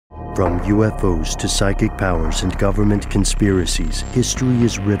From UFOs to psychic powers and government conspiracies, history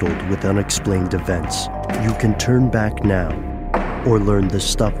is riddled with unexplained events. You can turn back now or learn the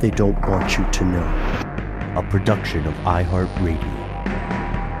stuff they don't want you to know. A production of iHeartRadio.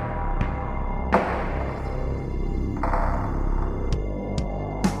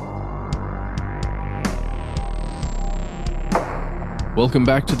 Welcome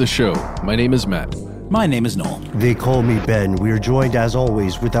back to the show. My name is Matt. My name is Noel. They call me Ben. We are joined, as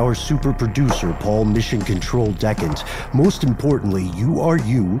always, with our super producer, Paul Mission Control Deckens. Most importantly, you are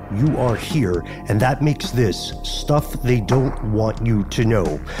here, and that makes this stuff they don't want you to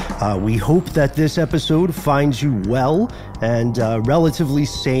know. We hope that this episode finds you well and relatively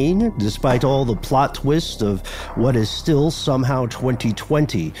sane, despite all the plot twists of what is still somehow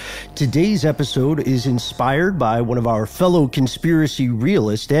 2020. Today's episode is inspired by one of our fellow conspiracy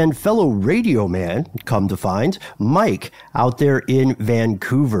realists and fellow radio man, come to find, Mike, out there in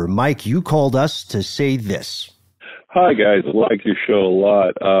Vancouver. Mike, you called us to say this. Hi, guys. I like your show a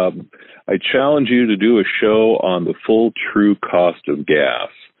lot. I challenge you to do a show on the full true cost of gas.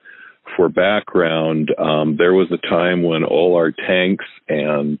 For background, there was a time when all our tanks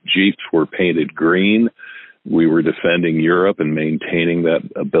and Jeeps were painted green. We were defending Europe and maintaining that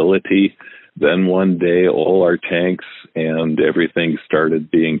ability. Then one day, all our tanks and everything started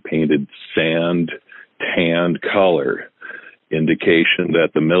being painted tanned color, indication that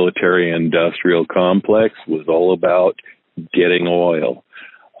the military-industrial complex was all about getting oil.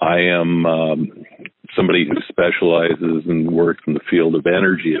 I am somebody who specializes and works in the field of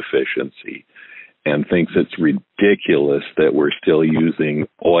energy efficiency and thinks it's ridiculous that we're still using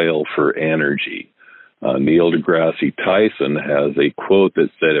oil for energy. Neil deGrasse Tyson has a quote that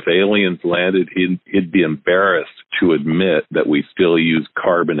said, if aliens landed, he'd be embarrassed to admit that we still use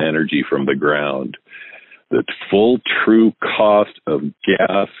carbon energy from the ground. The full true cost of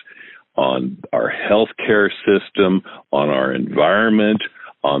gas on our healthcare system, on our environment,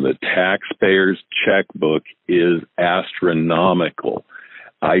 on the taxpayer's checkbook is astronomical.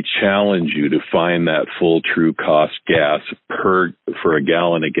 I challenge you to find that full true cost gas for a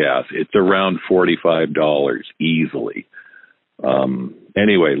gallon of gas. It's around $45 easily.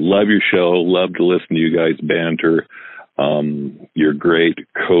 Anyway, love your show. Love to listen to you guys banter. You're great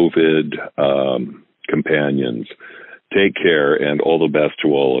COVID companions. Take care and all the best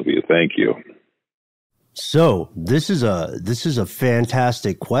to all of you. Thank you. So this is a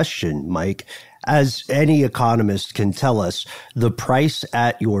fantastic question, Mike. As any economist can tell us, the price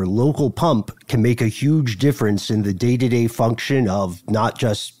at your local pump can make a huge difference in the day-to-day function of not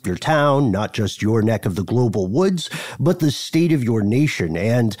just your town, not just your neck of the global woods, but the state of your nation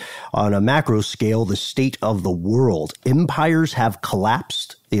and, on a macro scale, the state of the world. Empires have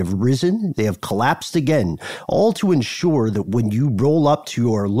collapsed. They have risen, they have collapsed again, all to ensure that when you roll up to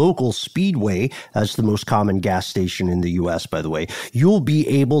your local Speedway, that's the most common gas station in the U.S., by the way, you'll be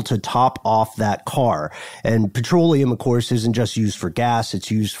able to top off that car. And petroleum, of course, isn't just used for gas,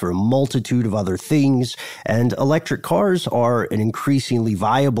 it's used for a multitude of other things. And electric cars are an increasingly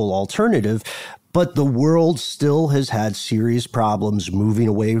viable alternative. But the world still has had serious problems moving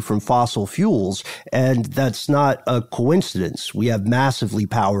away from fossil fuels, and that's not a coincidence. We have massively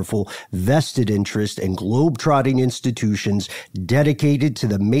powerful vested interest and globe-trotting institutions dedicated to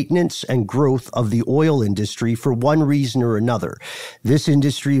the maintenance and growth of the oil industry for one reason or another. This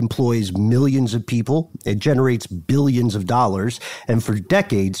industry employs millions of people, it generates billions of dollars, and for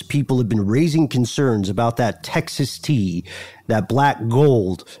decades, people have been raising concerns about that Texas tea, that black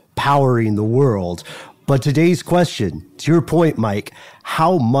gold, powering the world. But today's question, to your point, Mike,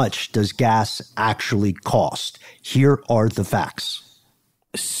 how much does gas actually cost? Here are the facts.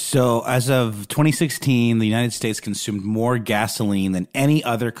 So as of 2016, the United States consumed more gasoline than any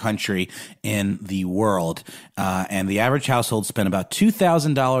other country in the world. And the average household spent about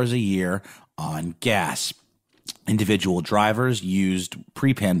 $2,000 a year on gas. Individual drivers used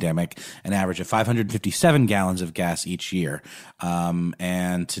pre-pandemic an average of 557 gallons of gas each year.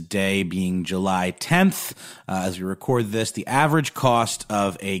 And today being July 10th, as we record this, the average cost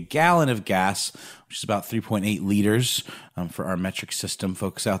of a gallon of gas, which is about 3.8 liters for our metric system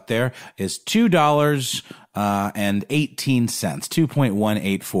folks out there, is $2.18,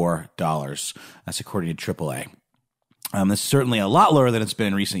 $2.184. That's according to AAA. This is certainly a lot lower than it's been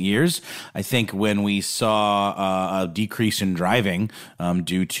in recent years. I think when we saw a decrease in driving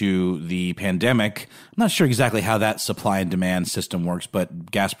due to the pandemic, I'm not sure exactly how that supply and demand system works,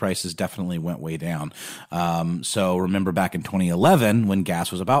 but gas prices definitely went way down. So remember back in 2011 when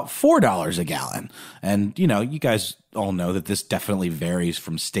gas was about $4 a gallon. And, you know, you guys all know that this definitely varies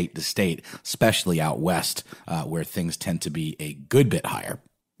from state to state, especially out west where things tend to be a good bit higher.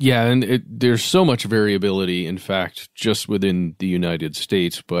 Yeah, and there's so much variability, in fact, just within the United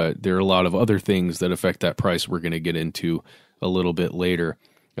States, but there are a lot of other things that affect that price we're going to get into a little bit later.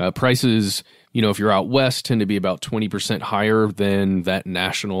 Prices, if you're out west, tend to be about 20% higher than that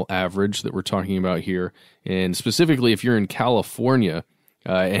national average that we're talking about here. And specifically, if you're in California,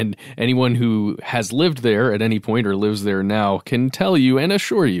 and anyone who has lived there at any point or lives there now can tell you and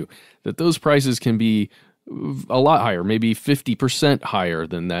assure you that those prices can be a lot higher, maybe 50% higher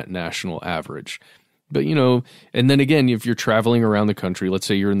than that national average. But, and then again, if you're traveling around the country, let's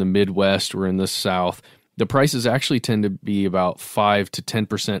say you're in the Midwest or in the South, the prices actually tend to be about 5 to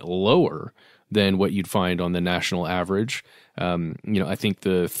 10% lower than what you'd find on the national average. I think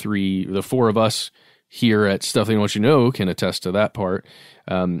the four of us here at Stuff They Don't Want You to Know can attest to that part.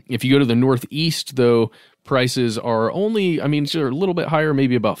 If you go to the Northeast, though, prices are only, they're a little bit higher,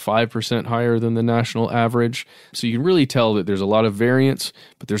 maybe about 5% higher than the national average. So you can really tell that there's a lot of variance,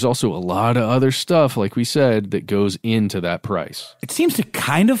 but there's also a lot of other stuff, like we said, that goes into that price. It seems to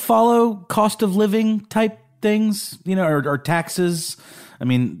kind of follow cost of living type things, or taxes.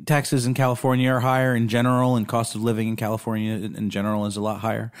 Taxes in California are higher in general, and cost of living in California in general is a lot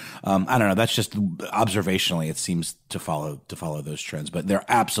higher. I don't know. That's just observationally, it seems to follow those trends. But there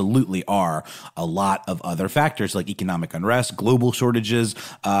absolutely are a lot of other factors like economic unrest, global shortages,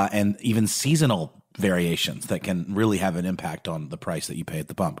 and even seasonal variations that can really have an impact on the price that you pay at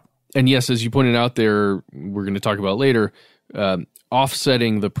the pump. And yes, as you pointed out there, we're going to talk about later,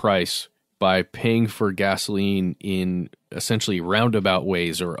 offsetting the price by paying for gasoline in essentially roundabout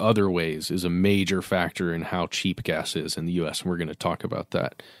ways or other ways is a major factor in how cheap gas is in the U.S. And we're going to talk about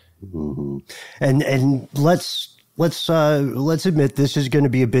that. Mm-hmm. And let's admit this is going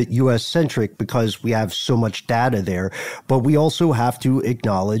to be a bit U.S. centric because we have so much data there, but we also have to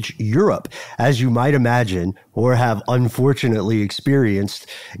acknowledge Europe. As you might imagine, or have unfortunately experienced,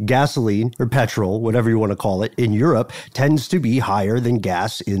 gasoline or petrol, whatever you want to call it, in Europe tends to be higher than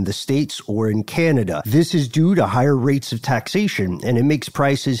gas in the States or in Canada. This is due to higher rates of taxation, and it makes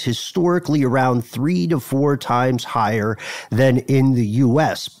prices historically around 3 to 4 times higher than in the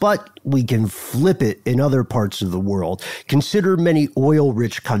U.S. But we can flip it in other parts of the world. Consider many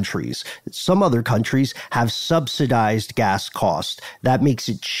oil-rich countries. Some other countries have subsidized gas costs. That makes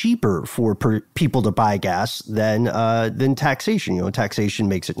it cheaper for people to buy gas than taxation. Taxation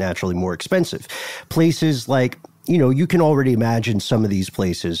makes it naturally more expensive. Places like, you can already imagine some of these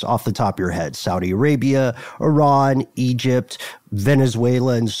places off the top of your head: Saudi Arabia, Iran, Egypt,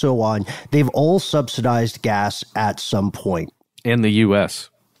 Venezuela, and so on. They've all subsidized gas at some point. And the U.S.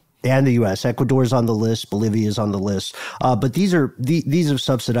 And the U.S. Ecuador's on the list. Bolivia's on the list. But these have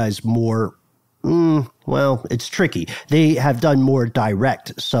subsidized more. Well, it's tricky. They have done more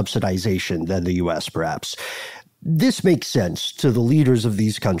direct subsidization than the U.S., perhaps. This makes sense to the leaders of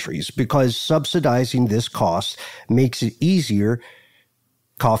these countries because subsidizing this cost makes it easier,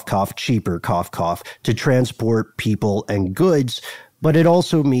 cough, cough, cheaper, cough, cough, to transport people and goods. But it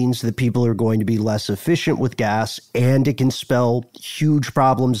also means that people are going to be less efficient with gas, and it can spell huge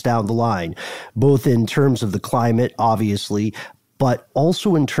problems down the line, both in terms of the climate, obviously, but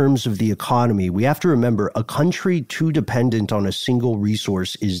also in terms of the economy. We have to remember a country too dependent on a single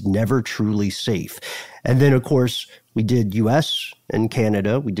resource is never truly safe. And then, of course, we did US and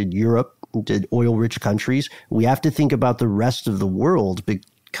Canada, we did Europe, we did oil-rich countries. We have to think about the rest of the world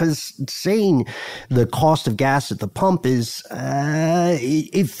because saying the cost of gas at the pump is,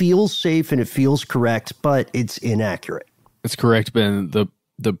 it feels safe and it feels correct, but it's inaccurate. That's correct, Ben. The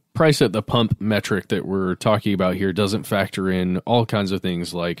price at the pump metric that we're talking about here doesn't factor in all kinds of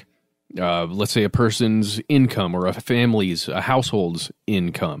things like, let's say, a person's income or a household's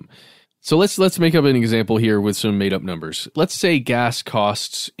income. So let's make up an example here with some made-up numbers. Let's say gas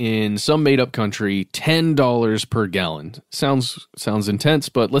costs in some made-up country $10 per gallon. Sounds intense,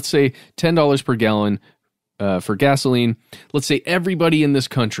 but let's say $10 per gallon for gasoline. Let's say everybody in this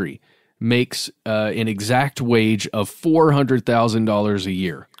country makes an exact wage of $400,000 a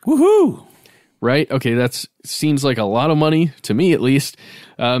year. Woohoo! Right? Okay, that seems like a lot of money to me, at least.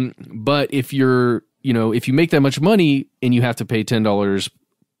 But if you make that much money and you have to pay $10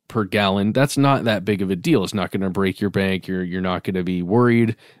 per gallon, that's not that big of a deal. It's not going to break your bank. You're not going to be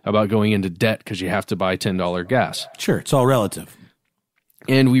worried about going into debt because you have to buy $10 gas. Sure, it's all relative.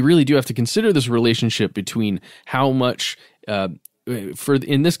 And we really do have to consider this relationship between how much,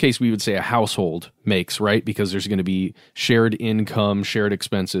 in this case, we would say a household makes, right? Because there's going to be shared income, shared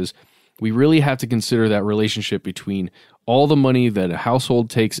expenses. We really have to consider that relationship between all the money that a household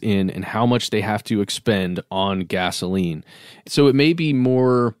takes in and how much they have to expend on gasoline. So it may be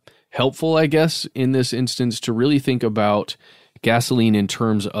more helpful, I guess, in this instance to really think about gasoline in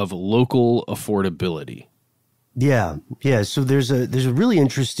terms of local affordability. Yeah. So there's a really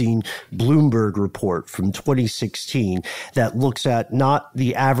interesting Bloomberg report from 2016 that looks at not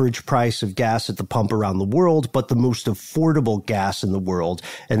the average price of gas at the pump around the world, but the most affordable gas in the world.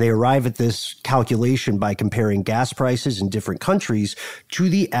 And they arrive at this calculation by comparing gas prices in different countries to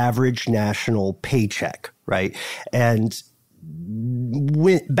the average national paycheck, right? And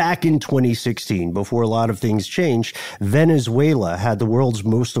back in 2016, before a lot of things changed, Venezuela had the world's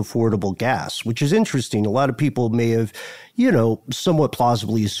most affordable gas, which is interesting. A lot of people may have, somewhat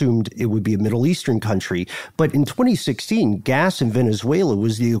plausibly assumed it would be a Middle Eastern country. But in 2016, gas in Venezuela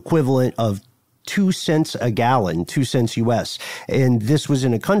was the equivalent of 2 cents a gallon, 2 cents US. And this was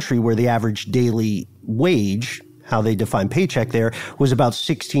in a country where the average daily wage, how they define paycheck there, was about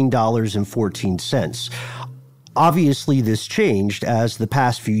 $16.14. Obviously, this changed as the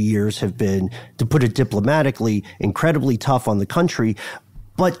past few years have been, to put it diplomatically, incredibly tough on the country.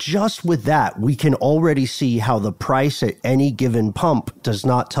 But just with that, we can already see how the price at any given pump does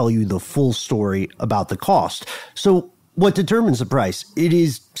not tell you the full story about the cost. So what determines the price? It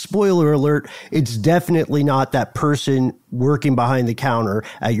is, spoiler alert, it's definitely not that person working behind the counter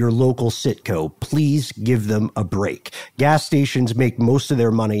at your local Citgo. Please give them a break. Gas stations make most of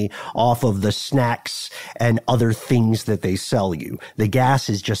their money off of the snacks and other things that they sell you. The gas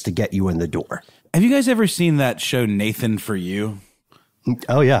is just to get you in the door. Have you guys ever seen that show Nathan For You?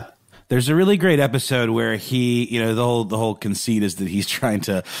 Oh, yeah. There's a really great episode where he, the whole conceit is that he's trying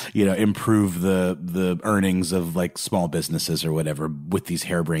to, improve the earnings of like small businesses or whatever with these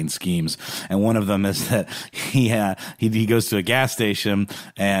harebrained schemes. And one of them is that he goes to a gas station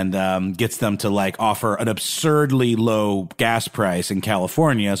and gets them to like offer an absurdly low gas price in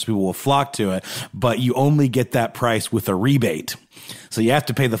California, so people will flock to it. But you only get that price with a rebate. So you have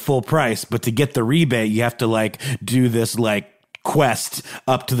to pay the full price, but to get the rebate, you have to like do this like quest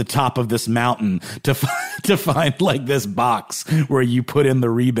up to the top of this mountain to find like this box where you put in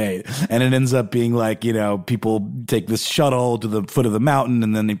the rebate, and it ends up being like, people take this shuttle to the foot of the mountain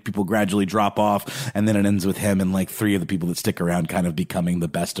and then people gradually drop off, and then it ends with him and like 3 of the people that stick around kind of becoming the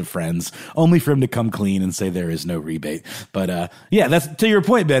best of friends, only for him to come clean and say there is no rebate. But yeah, that's to your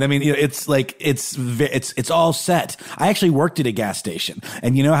point, Ben. I mean, it's like it's all set. I actually worked at a gas station,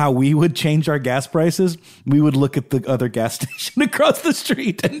 and you know how we would change our gas prices? We would look at the other gas station across the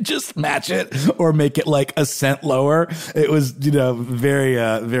street and just match it or make it like a cent lower. It was, very,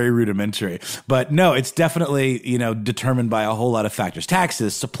 very rudimentary. But no, it's definitely, determined by a whole lot of factors.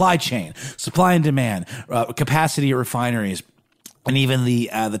 Taxes, supply chain, supply and demand, capacity of refineries, and even the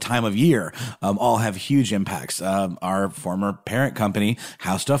time of year, all have huge impacts. Our former parent company,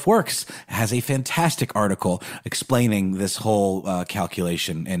 How Stuff Works, has a fantastic article explaining this whole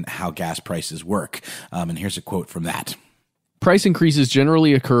calculation and how gas prices work. And here's a quote from that. Price increases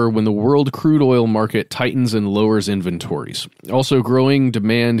generally occur when the world crude oil market tightens and lowers inventories. Also, growing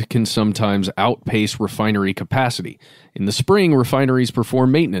demand can sometimes outpace refinery capacity. In the spring, refineries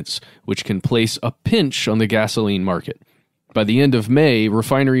perform maintenance, which can place a pinch on the gasoline market. By the end of May,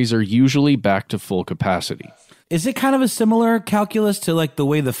 refineries are usually back to full capacity. Is it kind of a similar calculus to like the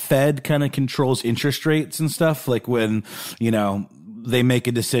way the Fed kind of controls interest rates and stuff? Like when, they make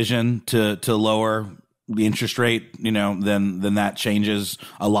a decision to lower the interest rate, then that changes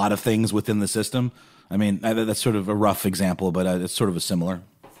a lot of things within the system. I mean, that's sort of a rough example, but it's sort of a similar.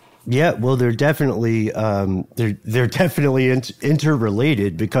 Yeah, well, they're definitely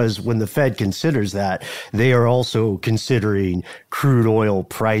interrelated, because when the Fed considers that, they are also considering crude oil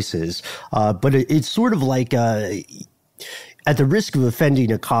prices. But it's sort of like at the risk of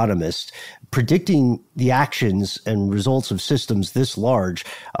offending economists, predicting the actions and results of systems this large,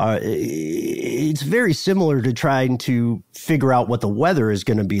 it's very similar to trying to figure out what the weather is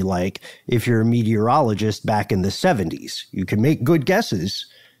going to be like if you're a meteorologist back in the 70s. You can make good guesses.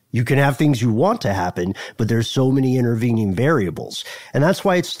 You can have things you want to happen, but there's so many intervening variables. And that's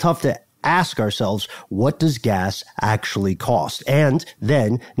why it's tough to ask ourselves, what does gas actually cost? And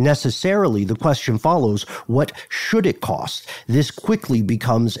then necessarily the question follows, what should it cost? This quickly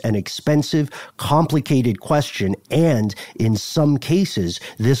becomes an expensive, complicated question. And in some cases,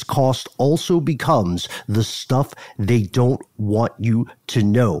 this cost also becomes the stuff they don't want you to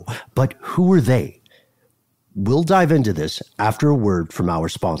know. But who are they? We'll dive into this after a word from our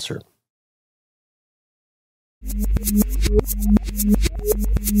sponsor.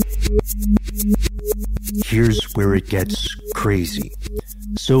 Here's where it gets crazy.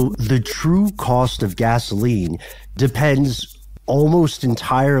 So the true cost of gasoline depends almost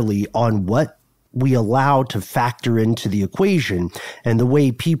entirely on what we allow to factor into the equation and the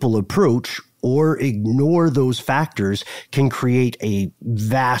way people approach or ignore those factors can create a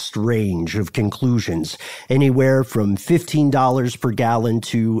vast range of conclusions, anywhere from $15 per gallon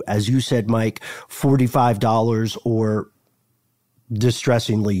to, as you said, Mike, $45 or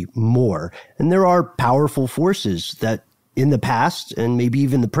distressingly more. And there are powerful forces that in the past and maybe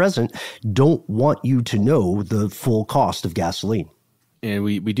even the present don't want you to know the full cost of gasoline. And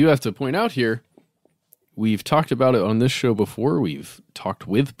we do have to point out here, we've talked about it on this show before. We've talked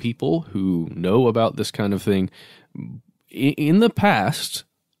with people who know about this kind of thing. In the past,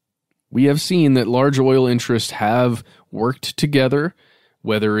 we have seen that large oil interests have worked together,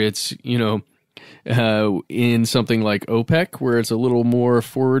 whether it's, in something like OPEC, where it's a little more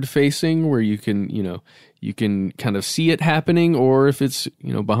forward-facing, where you can kind of see it happening, or if it's,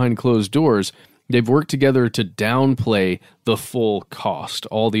 behind closed doors. They've worked together to downplay the full cost,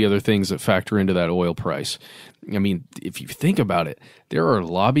 all the other things that factor into that oil price. I mean, if you think about it, there are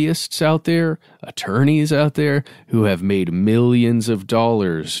lobbyists out there, attorneys out there who have made millions of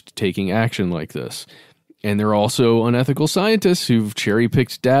dollars taking action like this. And there are also unethical scientists who've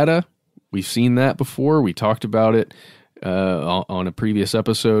cherry-picked data. We've seen that before. We talked about it on a previous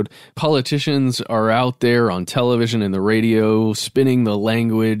episode. Politicians are out there on television and the radio spinning the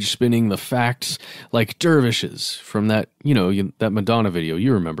language, spinning the facts like dervishes from that, that Madonna video.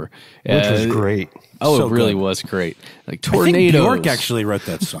 You remember. Which was great. Oh, So it really good. was great. Like tornadoes. I think Bjork actually wrote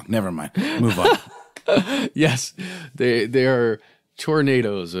that song. Never mind. Move on. Yes, they are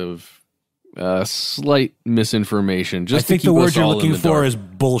tornadoes of slight misinformation. Just I think to keep the word us you're all in looking the for dark. is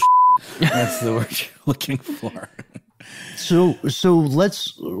bullshit. That's the word you're looking for. So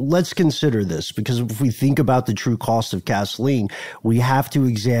let's consider this, because if we think about the true cost of gasoline, we have to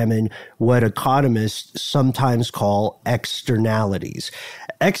examine what economists sometimes call externalities.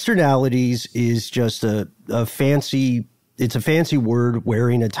 Externalities is just a fancy word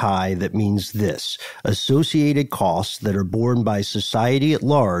wearing a tie that means this: associated costs that are borne by society at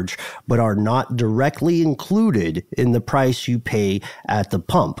large, but are not directly included in the price you pay at the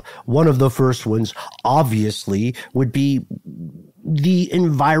pump. One of the first ones, obviously, would be the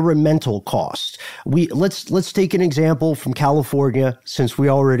environmental cost. Let's take an example from California, since we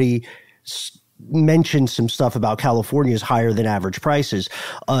already mentioned some stuff about California's higher than average prices.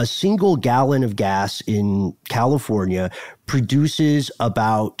 A single gallon of gas in California produces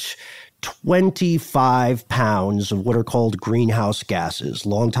about 25 pounds of what are called greenhouse gases.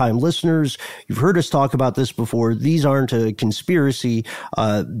 Longtime listeners, you've heard us talk about this before. These aren't a conspiracy,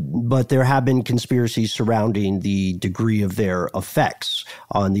 but there have been conspiracies surrounding the degree of their effects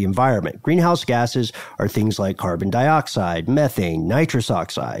on the environment. Greenhouse gases are things like carbon dioxide, methane, nitrous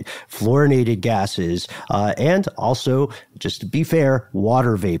oxide, fluorinated gases, and also, just to be fair,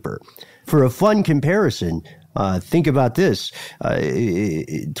 water vapor. For a fun comparison, think about this,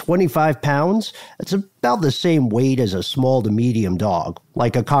 25 pounds, that's about the same weight as a small to medium dog,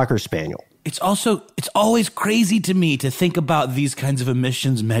 like a Cocker Spaniel. It's always crazy to me to think about these kinds of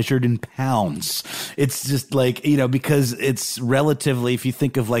emissions measured in pounds. It's just like, because it's relatively, if you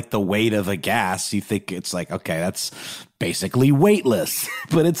think of like the weight of a gas, you think it's like, okay, that's basically weightless,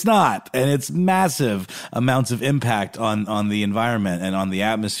 but it's not. And it's massive amounts of impact on the environment and on the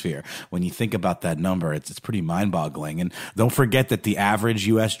atmosphere. When you think about that number, it's pretty mind-boggling. And don't forget that the average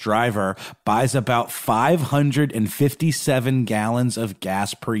U.S. driver buys about 557 gallons of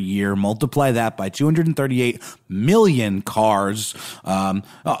gas per year. Multiply that by 238 million cars,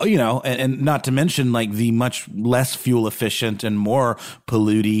 and not to mention like the much less fuel efficient and more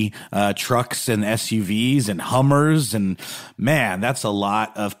polluting trucks and SUVs and Hummers. And man, that's a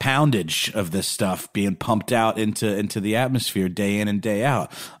lot of poundage of this stuff being pumped out into the atmosphere day in and day out.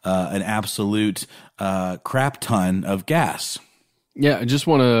 An absolute crap ton of gas. Yeah, I just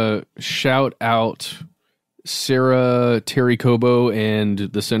want to shout out Sarah Terry Cobo and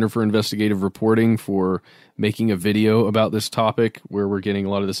the Center for Investigative Reporting for making a video about this topic where we're getting a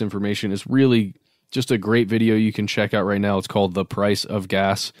lot of this information. It's really just a great video you can check out right now. It's called The Price of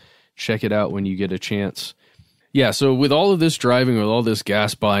Gas. Check it out when you get a chance. Yeah, so with all of this driving, with all this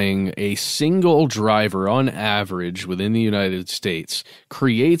gas buying, a single driver on average within the United States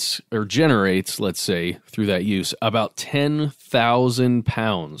creates or generates, let's say, through that use, about 10,000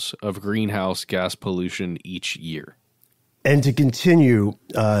 pounds of greenhouse gas pollution each year. And to continue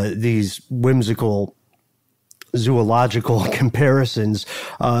these whimsical zoological comparisons,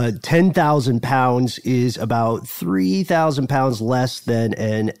 10,000 pounds is about 3,000 pounds less than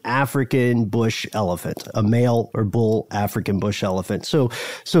an African bush elephant, a male or bull African bush elephant. So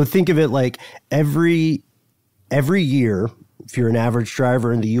think of it like every year, if you're an average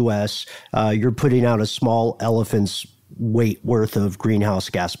driver in the U.S., you're putting out a small elephant's weight worth of greenhouse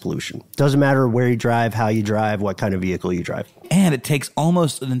gas pollution. Doesn't matter where you drive, how you drive, what kind of vehicle you drive. And it takes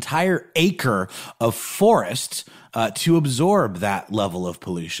almost an entire acre of forest to absorb that level of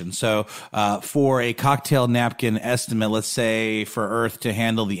pollution. So for a cocktail napkin estimate, let's say for Earth to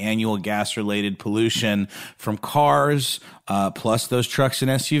handle the annual gas-related pollution from cars, plus those trucks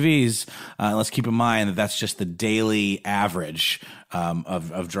and SUVs, let's keep in mind that that's just the daily average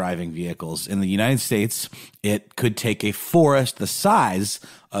of driving vehicles. In the United States, it could take a forest the size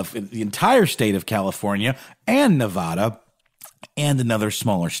of the entire state of California and Nevada and another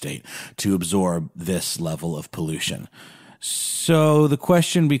smaller state to absorb this level of pollution. So the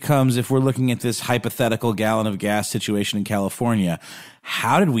question becomes, if we're looking at this hypothetical gallon of gas situation in California,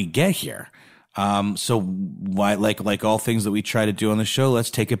 how did we get here? So why, like all things that we try to do on the show,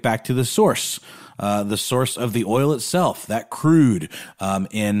 let's take it back to the source of the oil itself, that crude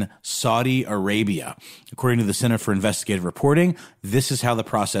in Saudi Arabia. According to the Center for Investigative Reporting, this is how the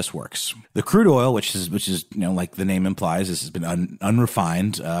process works. The crude oil, which is like the name implies, this has been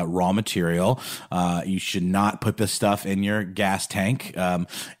unrefined raw material. You should not put this stuff in your gas tank.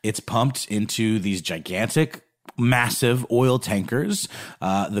 It's pumped into these gigantic, massive oil tankers.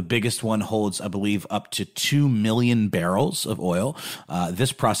 The biggest one holds, I believe, up to 2 million barrels of oil.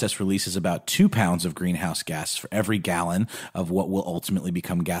 This process releases about 2 pounds of greenhouse gas for every gallon of what will ultimately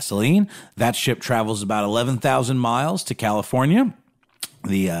become gasoline. That ship travels about 11,000 miles to California,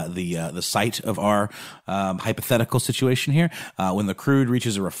 the site of our hypothetical situation here. When the crude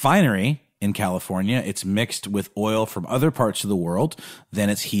reaches a refinery in California, it's mixed with oil from other parts of the world. Then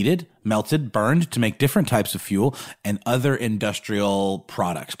it's heated, melted, burned to make different types of fuel and other industrial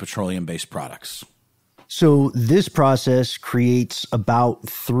products, petroleum-based products. So this process creates about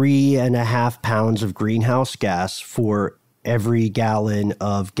 3.5 pounds of greenhouse gas for every gallon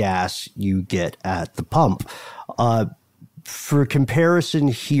of gas you get at the pump. For comparison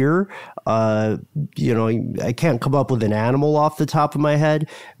here, I can't come up with an animal off the top of my head,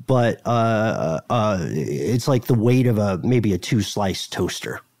 but it's like the weight of maybe a 2-slice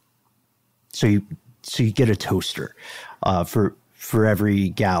toaster. So you get a toaster for every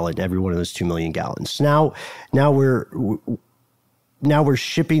gallon, every one of those 2 million gallons. Now we're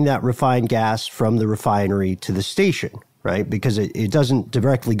shipping that refined gas from the refinery to the station, right? Because it doesn't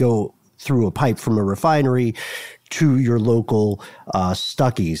directly go through a pipe from a refinery to your local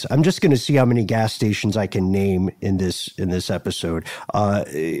Stuckey's. I'm just going to see how many gas stations I can name in this episode.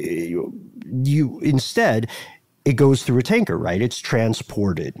 Instead, it goes through a tanker, right? It's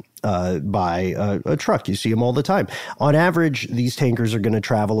transported by a truck. You see them all the time. On average, these tankers are going to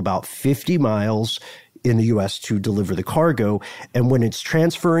travel about 50 miles in the U.S. to deliver the cargo. And when it's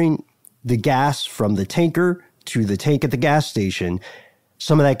transferring the gas from the tanker to the tank at the gas station,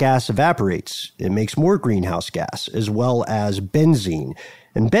 some of that gas evaporates. It makes more greenhouse gas, as well as benzene.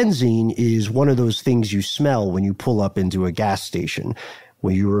 And benzene is one of those things you smell when you pull up into a gas station.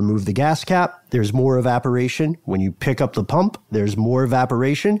 When you remove the gas cap, there's more evaporation. When you pick up the pump, there's more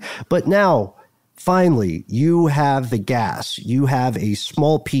evaporation. But now, finally, you have the gas. You have a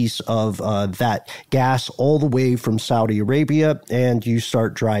small piece of that gas all the way from Saudi Arabia, and you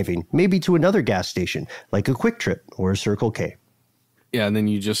start driving, maybe to another gas station, like a Quick Trip or a Circle K. Yeah, and then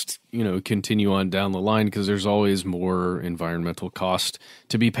you just, continue on down the line because there's always more environmental cost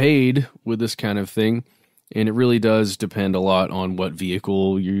to be paid with this kind of thing. And it really does depend a lot on what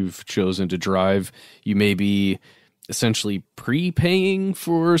vehicle you've chosen to drive. You may be essentially prepaying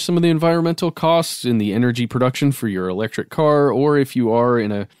for some of the environmental costs in the energy production for your electric car, or if you are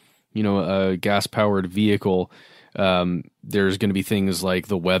in a gas-powered vehicle, there's going to be things like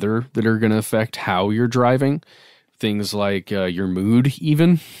the weather that are going to affect how you're driving. Things like your mood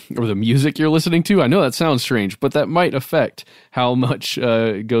even, or the music you're listening to. I know that sounds strange, but that might affect how much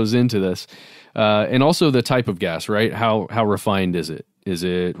goes into this. And also the type of gas, right? How refined is it? Is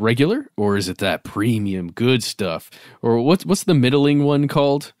it regular, or is it that premium good stuff? Or what's the middling one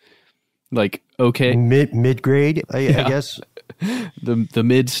called? Like, okay. Mid grade, I guess. The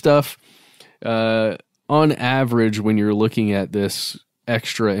mid stuff. On average, when you're looking at this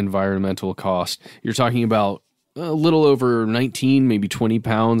extra environmental cost, you're talking about a little over 19, maybe 20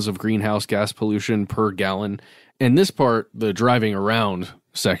 pounds of greenhouse gas pollution per gallon. And this part, the driving around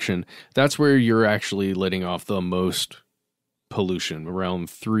section, that's where you're actually letting off the most pollution, around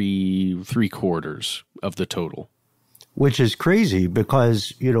three quarters of the total. Which is crazy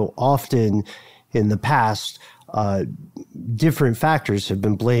because, often in the past, different factors have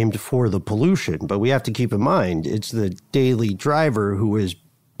been blamed for the pollution. But we have to keep in mind, it's the daily driver who is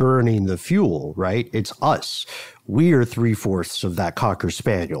burning the fuel, right? It's us. We are 3/4 of that Cocker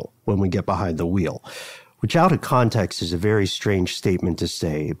Spaniel when we get behind the wheel. which out of context is a very strange statement to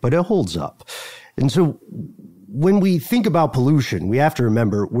say, but it holds up. And so when we think about pollution, we have to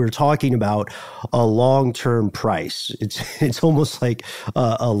remember we're talking about a long-term price. It's almost like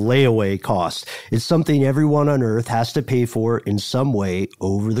a layaway cost. It's something everyone on Earth has to pay for in some way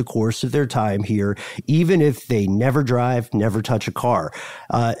over the course of their time here, even if they never drive, never touch a car.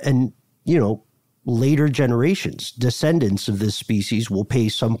 And, you know, later generations, descendants of this species will pay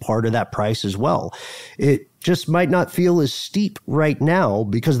some part of that price as well. It just might not feel as steep right now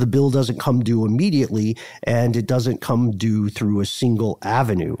because the bill doesn't come due immediately and it doesn't come due through a single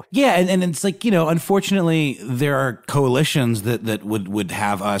avenue. Yeah, and it's like, you know, unfortunately, there are coalitions that would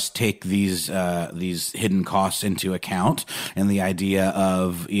have us take these hidden costs into account, and the idea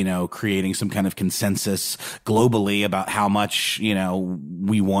of, you know, creating some kind of consensus globally about how much, you know,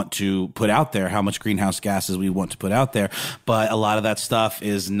 we want to put out there, how much greenhouse gases we want to put out there. But a lot of that stuff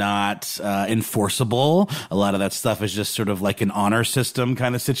is not enforceable. A lot of that stuff is just sort of like an honor system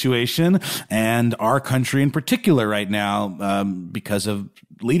kind of situation. And our country in particular right now, because of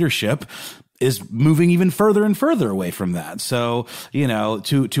leadership, is moving even further and further away from that. So, you know,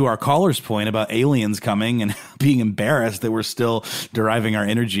 to our caller's point about aliens coming and being embarrassed that we're still deriving our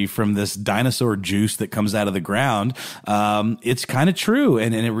energy from this dinosaur juice that comes out of the ground, it's kind of true.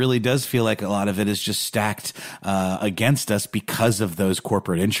 And it really does feel like a lot of it is just stacked against us because of those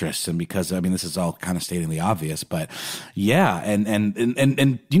corporate interests. And because, I mean, this is all kind of stating the obvious, but yeah.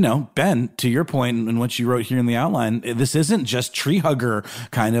 And you know, Ben, to your point and what you wrote here in the outline, this isn't just tree hugger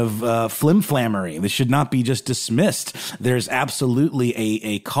kind of flimflammery. This should not be just dismissed. There's absolutely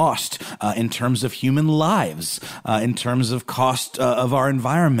a cost in terms of human lives, in terms of cost of our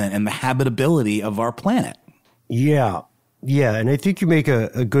environment and the habitability of our planet. Yeah. Yeah, and I think you make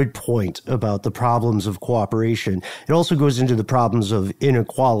a good point about the problems of cooperation. It also goes into the problems of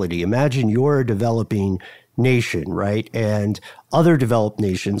inequality. Imagine you're a developing nation, right? And other developed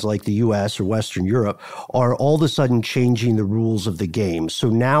nations like the US or Western Europe are all of a sudden changing the rules of the game. So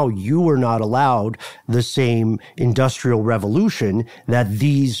now you are not allowed the same industrial revolution that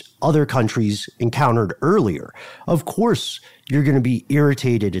these other countries encountered earlier. Of course, you're going to be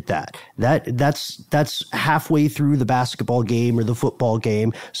irritated at that. That's halfway through the basketball game or the football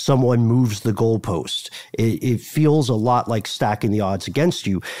game, someone moves the goalpost. It feels a lot like stacking the odds against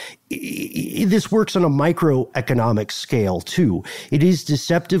you. This works on a microeconomic scale too. It is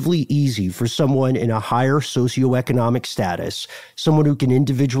deceptively easy for someone in a higher socioeconomic status, someone who can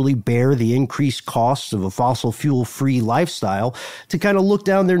individually bear the increased costs of a fossil fuel-free lifestyle, to kind of look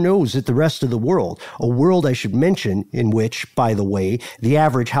down their nose at the rest of the world. A world, I should mention, in which, by the way, the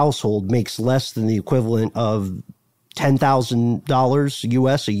average household makes less than the equivalent of $10,000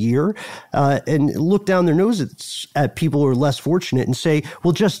 US a year, and look down their nose at people who are less fortunate and say,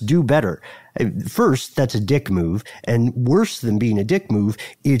 well, just do better. First, that's a dick move. And worse than being a dick move,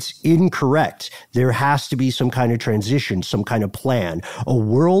 it's incorrect. There has to be some kind of transition, some kind of plan. A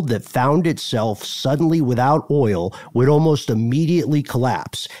world that found itself suddenly without oil would almost immediately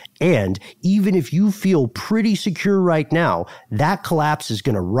collapse. And even if you feel pretty secure right now, that collapse is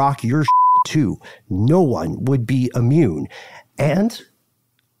going to rock your too. No one would be immune. And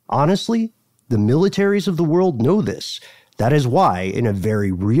honestly, the militaries of the world know this. That is why, in a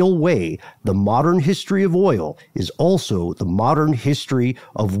very real way, the modern history of oil is also the modern history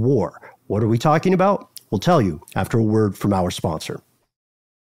of war. What are we talking about? We'll tell you after a word from our sponsor.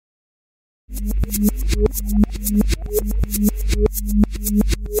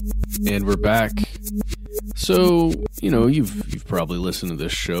 And we're back. So, you know, you've probably listened to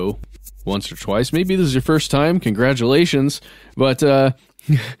this show once or twice. Maybe this is your first time. Congratulations. But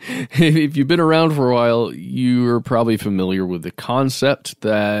if you've been around for a while, you're probably familiar with the concept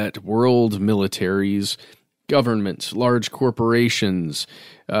that world militaries, governments, large corporations,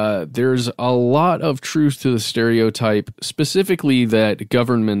 there's a lot of truth to the stereotype, specifically that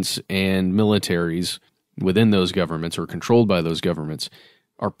governments and militaries within those governments or controlled by those governments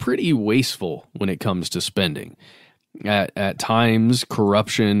are pretty wasteful when it comes to spending. At times,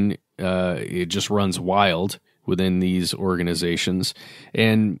 corruption it just runs wild within these organizations,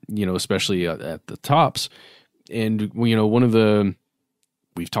 and, you know, especially at the tops. And, you know,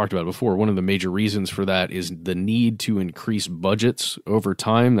 we've talked about it before, one of the major reasons for that is the need to increase budgets over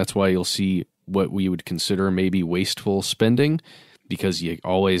time. That's why you'll see what we would consider maybe wasteful spending, because you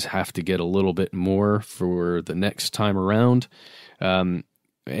always have to get a little bit more for the next time around. And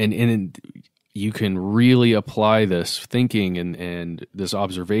you can really apply this thinking and this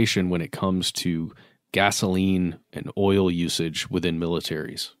observation when it comes to gasoline and oil usage within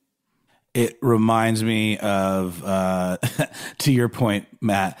militaries. It reminds me of, to your point,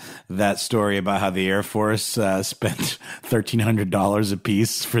 Matt, that story about how the Air Force spent $1,300 a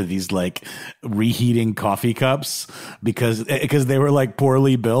piece for these like reheating coffee cups because they were like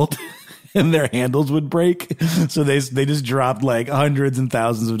poorly built. And their handles would break. So they just dropped like hundreds of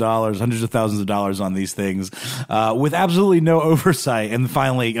thousands of dollars on these things, with absolutely no oversight. And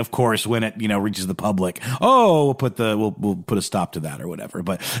finally, of course, when it, reaches the public, we'll put a stop to that or whatever.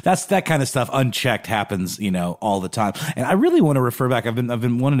 But that kind of stuff unchecked happens, all the time. And I really want to refer back. I've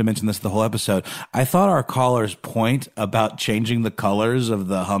been wanting to mention this the whole episode. I thought our caller's point about changing the colors of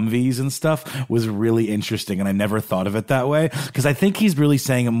the Humvees and stuff was really interesting. And I never thought of it that way, because I think he's really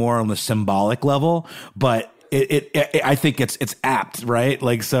saying it more on the symbolic level, but I think it's apt, right?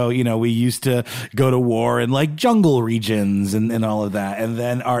 Like, so, we used to go to war in like jungle regions and all of that. And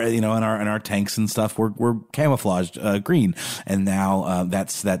then our tanks and stuff were camouflaged, green. And now,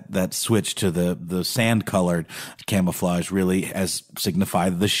 that switch to the sand colored camouflage really has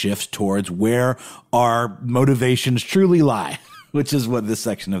signified the shift towards where our motivations truly lie, which is what this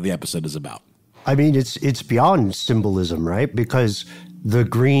section of the episode is about. I mean, it's beyond symbolism, right? Because the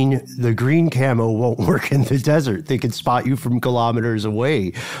green camo won't work in the desert. They can spot you from kilometers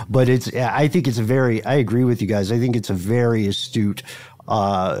away. But I agree with you guys. I think it's a very astute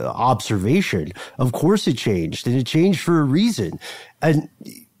observation. Of course it changed, and it changed for a reason. And,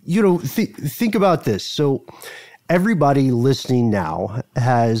 think about this. So everybody listening now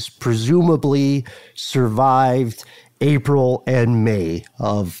has presumably survived April and May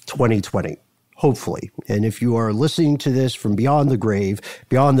of 2020. Hopefully. And if you are listening to this from beyond the grave,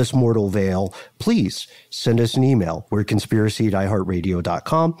 beyond this mortal veil, please send us an email. We're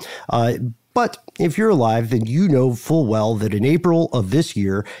conspiracy@iHeartRadio.com. But if you're alive, then you know full well that in April of this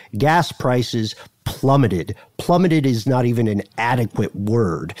year, gas prices plummeted. Plummeted is not even an adequate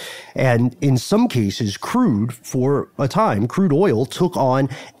word. And in some cases, crude oil took on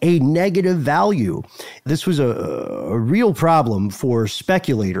a negative value. This was a real problem for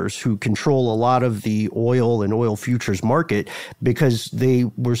speculators who control a lot of the oil and oil futures market, because they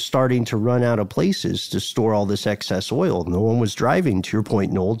were starting to run out of places to store all this excess oil. No one was driving, to your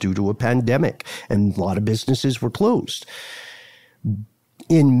point, Noel, due to a pandemic, and a lot of businesses were closed.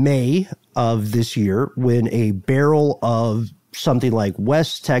 In May of this year, when a barrel of something like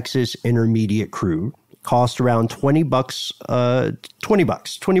West Texas Intermediate crude cost around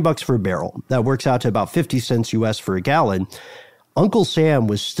 $20 for a barrel, that works out to about 50 cents US for a gallon, Uncle Sam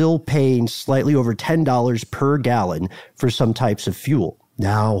was still paying slightly over $10 per gallon for some types of fuel.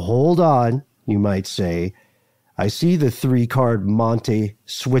 Now, hold on, you might say. I see the 3-card Monte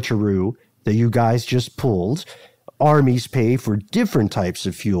switcheroo that you guys just pulled. Armies pay for different types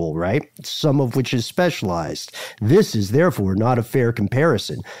of fuel, right? Some of which is specialized. This is therefore not a fair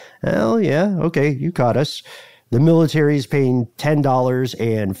comparison. Well, yeah, okay, you caught us. The military is paying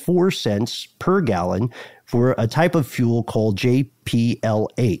 $10.04 per gallon for a type of fuel called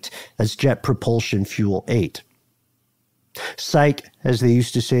JPL8. That's Jet Propulsion Fuel 8. Psych, as they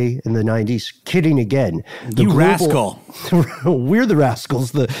used to say in the 90s. Kidding again. Rascal. We're the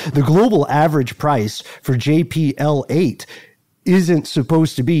rascals. The global average price for JPL8 isn't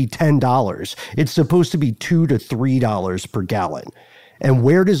supposed to be $10. It's supposed to be $2 to $3 per gallon. And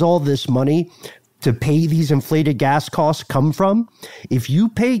where does all this money to pay these inflated gas costs come from? If you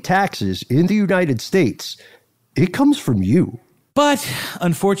pay taxes in the United States, it comes from you. But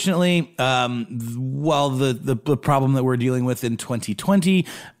unfortunately, while the problem that we're dealing with in 2020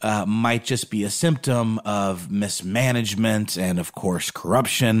 might just be a symptom of mismanagement and, of course,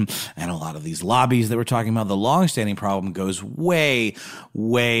 corruption and a lot of these lobbies that we're talking about, the longstanding problem goes way,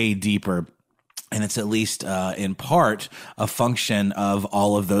 way deeper. And it's at least in part a function of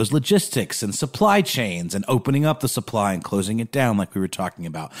all of those logistics and supply chains and opening up the supply and closing it down like we were talking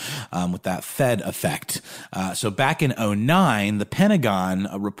about with that Fed effect. So back in 2009, the Pentagon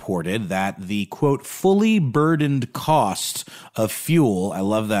reported that the, quote, fully burdened cost of fuel, I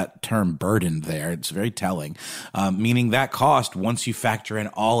love that term burdened there, it's very telling, meaning that cost once you factor in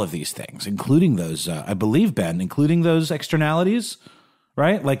all of these things, including those, I believe, Ben, including those externalities,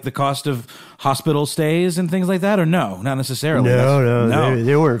 right? Like the cost of hospital stays and things like that, or no, not necessarily. No.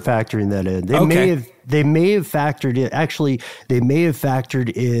 They weren't factoring that in. They may have factored in. Actually, they may have factored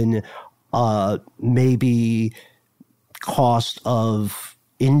in maybe cost of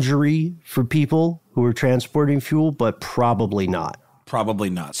injury for people who are transporting fuel, but probably not. Probably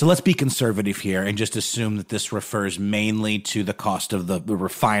not. So let's be conservative here and just assume that this refers mainly to the cost of the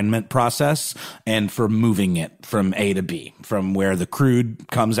refinement process and for moving it from A to B, from where the crude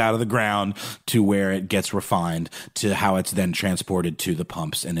comes out of the ground to where it gets refined to how it's then transported to the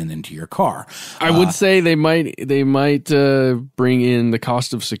pumps and then into your car. I would say they might bring in the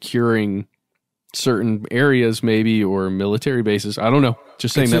cost of securing certain areas maybe, or military bases. I don't know.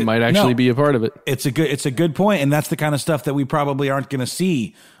 Just saying that might actually be a part of it. It's a good point, and that's the kind of stuff that we probably aren't going to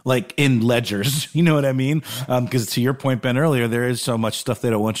see like in ledgers. You know what I mean? Because to your point, Ben, earlier, there is so much stuff they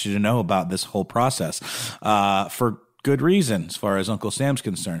don't want you to know about this whole process for good reason, as far as Uncle Sam's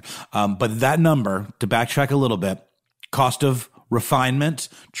concerned. But that number, to backtrack a little bit, cost of refinement,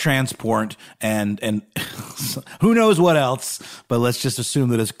 transport, and who knows what else, but let's just assume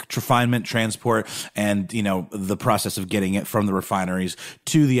that it's refinement, transport, and, you know, the process of getting it from the refineries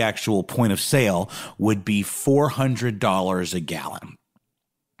to the actual point of sale would be $400 a gallon.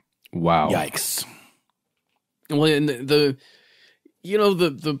 Wow. Yikes. Well, and the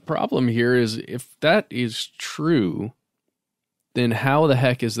problem here is, if that is true, then how the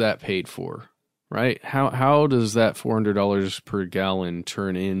heck is that paid for? Right? How does that $400 per gallon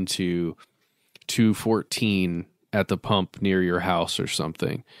turn into $2.14 at the pump near your house or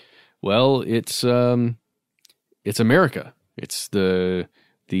something? Well, it's America. It's the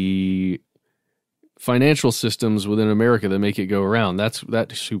financial systems within America that make it go around.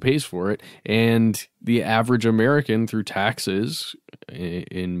 That's who pays for it. And the average American, through taxes,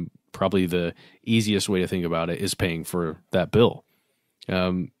 in probably the easiest way to think about it, is paying for that bill.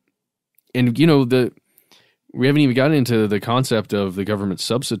 And, you know, we haven't even gotten into the concept of the government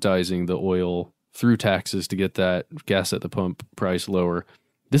subsidizing the oil through taxes to get that gas at the pump price lower.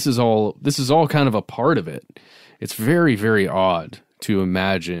 This is all kind of a part of it. It's very, very odd to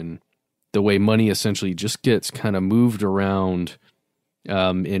imagine the way money essentially just gets kind of moved around,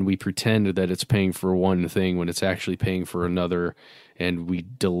 and we pretend that it's paying for one thing when it's actually paying for another, and we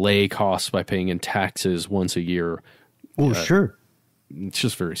delay costs by paying in taxes once a year. Well, sure. It's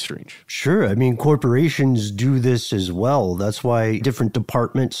just very strange. Sure. I mean, corporations do this as well. That's why different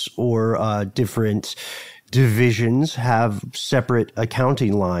departments or different divisions have separate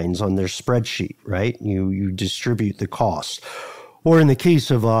accounting lines on their spreadsheet, right? You distribute the cost. Or in the case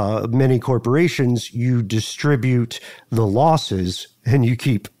of many corporations, you distribute the losses and you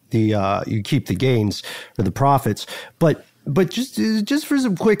keep the gains or the profits. But just for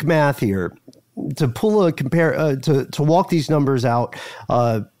some quick math here, to pull to walk these numbers out,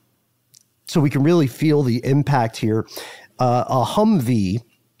 so we can really feel the impact here. A Humvee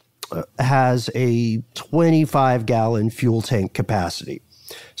has a 25-gallon fuel tank capacity.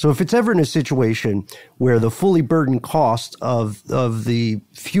 So if it's ever in a situation where the fully burdened cost of the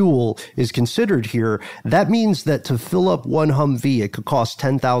fuel is considered here, that means that to fill up one Humvee, it could cost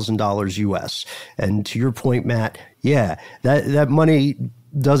 $10,000 US. And to your point, Matt, yeah, that money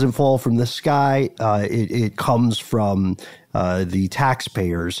doesn't fall from the sky. It comes from the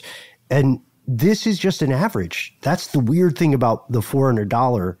taxpayers. And this is just an average. That's the weird thing about the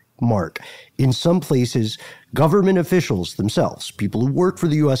 $400 mark. In some places, government officials themselves, people who work for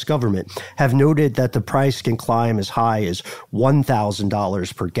the U.S. government, have noted that the price can climb as high as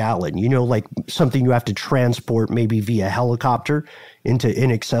 $1,000 per gallon. You know, like something you have to transport maybe via helicopter into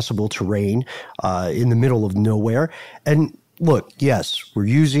inaccessible terrain in the middle of nowhere. And look, yes, we're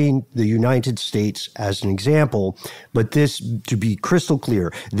using the United States as an example, but this, to be crystal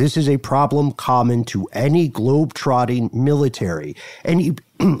clear, this is a problem common to any globe-trotting military,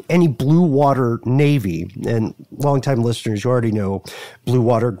 any blue water navy. And longtime listeners, you already know blue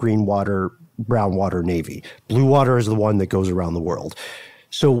water, green water, brown water navy. Blue water is the one that goes around the world.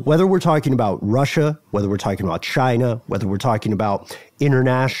 So whether we're talking about Russia, whether we're talking about China, whether we're talking about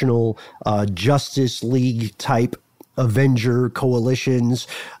international Justice League type Avenger coalitions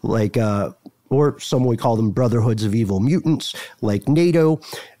like, or some we call them brotherhoods of evil mutants like NATO,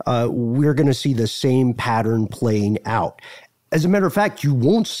 we're going to see the same pattern playing out. As a matter of fact, you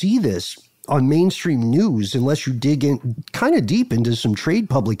won't see this on mainstream news unless you dig in kind of deep into some trade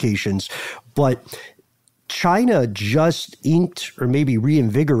publications. But China just inked, or maybe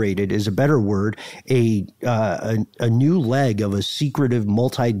reinvigorated is a better word, a new leg of a secretive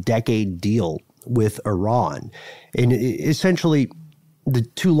multi-decade deal with Iran. And essentially, the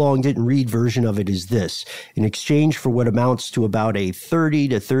too long didn't read version of it is this: in exchange for what amounts to about a 30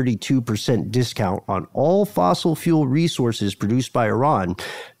 to 32% discount on all fossil fuel resources produced by Iran,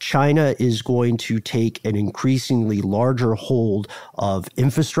 China is going to take an increasingly larger hold of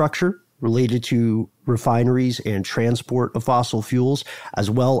infrastructure, related to refineries and transport of fossil fuels, as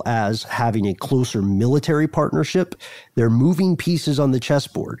well as having a closer military partnership. They're moving pieces on the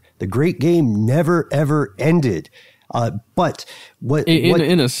chessboard. The great game never, ever ended. But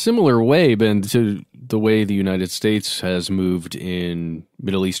in a similar way, Ben, to the way the United States has moved in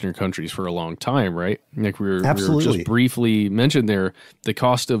Middle Eastern countries for a long time, right? Like we were just briefly mentioned there, the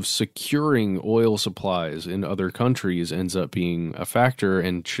cost of securing oil supplies in other countries ends up being a factor,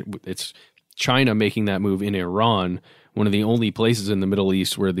 and it's China making that move in Iran, one of the only places in the Middle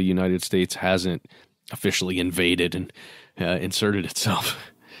East where the United States hasn't officially invaded and inserted itself.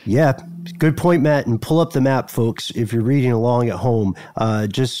 Yeah, good point, Matt. And pull up the map, folks, if you're reading along at home.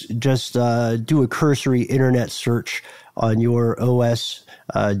 Just do a cursory internet search on your OS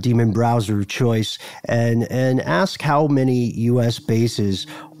daemon browser of choice and ask how many U.S. bases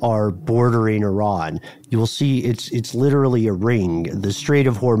are bordering Iran. You'll see it's literally a ring. The Strait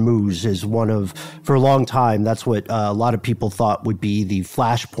of Hormuz is for a long time, that's what a lot of people thought would be the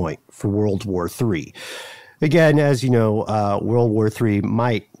flashpoint for World War III. Again, as you know, World War III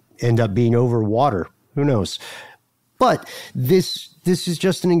might end up being over water. Who knows? But this is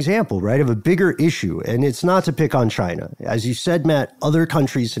just an example, right, of a bigger issue. And it's not to pick on China. As you said, Matt, other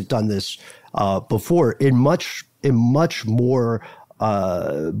countries have done this before in much more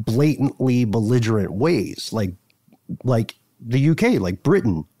blatantly belligerent ways, like the UK, like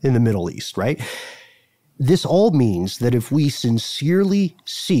Britain in the Middle East, right? This all means that if we sincerely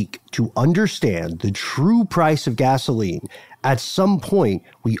seek to understand the true price of gasoline, at some point,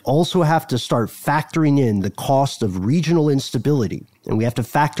 we also have to start factoring in the cost of regional instability, and we have to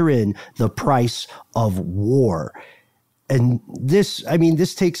factor in the price of war. And this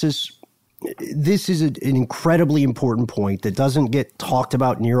takes us, this is an incredibly important point that doesn't get talked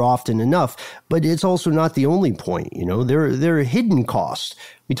about near often enough, but it's also not the only point. You know, there are hidden costs.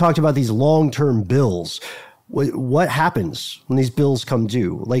 We talked about these long-term bills. What happens when these bills come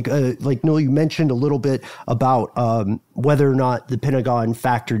due? Like Noel, you mentioned a little bit about whether or not the Pentagon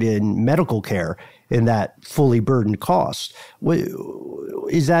factored in medical care in that fully burdened cost.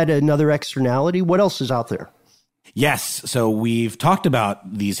 Is that another externality? What else is out there? Yes. So we've talked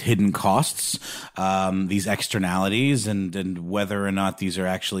about these hidden costs, these externalities, and whether or not these are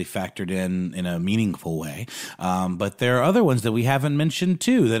actually factored in a meaningful way. But there are other ones that we haven't mentioned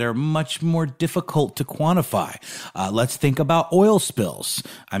too that are much more difficult to quantify. Let's think about oil spills.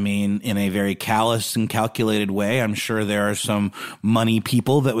 I mean, in a very callous and calculated way, I'm sure there are some money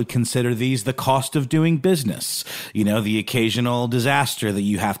people that would consider these the cost of doing business. You know, the occasional disaster that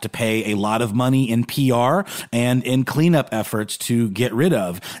you have to pay a lot of money in PR and in cleanup efforts to get rid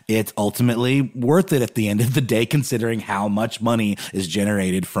of. It's ultimately worth it at the end of the day, considering how much money is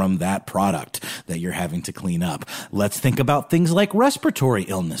generated from that product that you're having to clean up. Let's think about things like respiratory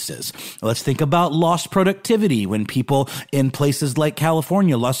illnesses. Let's think about lost productivity when people in places like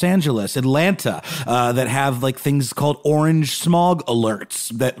California, Los Angeles, Atlanta, that have like things called orange smog alerts,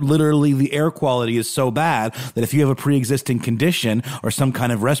 that literally the air quality is so bad that if you have a pre-existing condition or some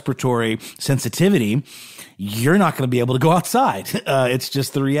kind of respiratory sensitivity, you're not going to be able to go outside. It's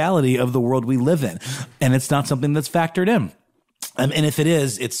just the reality of the world we live in. And it's not something that's factored in. And if it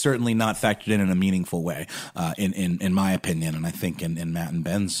is, it's certainly not factored in a meaningful way, in my opinion, and I think in Matt and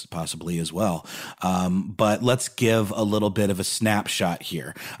Ben's possibly as well. But let's give a little bit of a snapshot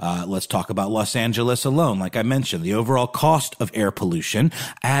here. Let's talk about Los Angeles alone. Like I mentioned, the overall cost of air pollution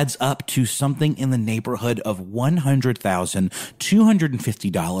adds up to something in the neighborhood of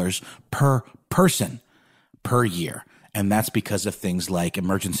 $100,250 per person per year. And that's because of things like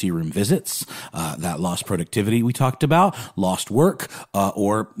emergency room visits, that lost productivity we talked about, lost work,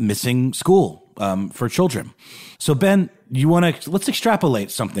 or missing school for children. So Ben, let's extrapolate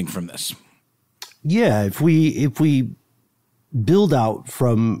something from this. Yeah, if we build out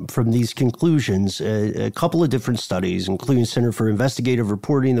from these conclusions, a couple of different studies, including Center for Investigative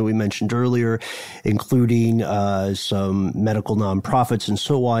Reporting that we mentioned earlier, including some medical nonprofits and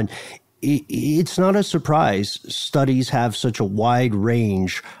so on. It's not a surprise studies have such a wide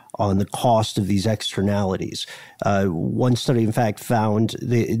range on the cost of these externalities. One study, in fact,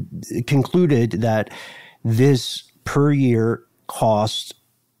 concluded that this per year cost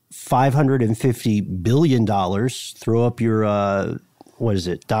 $550 billion. Throw up your,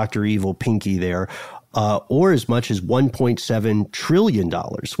 Dr. Evil Pinky there. Or as much as $1.7 trillion,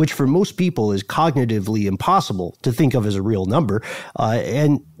 which for most people is cognitively impossible to think of as a real number.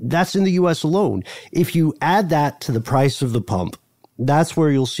 And that's in the U.S. alone. If you add that to the price of the pump, that's where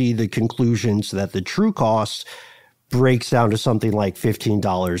you'll see the conclusions that the true cost breaks down to something like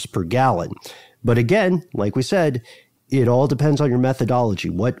 $15 per gallon. But again, like we said, It all depends on your methodology.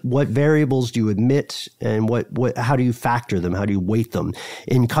 What variables do you admit, and how do you factor them? How do you weight them?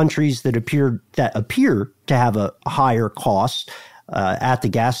 In countries that appear to have a higher cost at the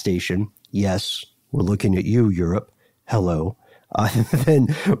gas station, yes, we're looking at you, Europe. Hello. Then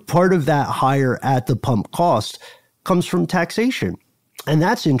part of that higher at the pump cost comes from taxation. And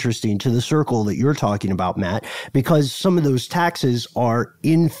that's interesting to the circle that you're talking about, Matt, because some of those taxes are,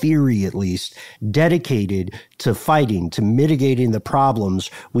 in theory at least, dedicated to fighting, to mitigating the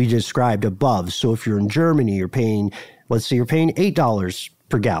problems we described above. So if you're in Germany, let's say you're paying $8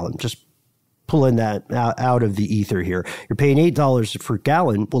 per gallon, just pulling that out of the ether here. You're paying $8 per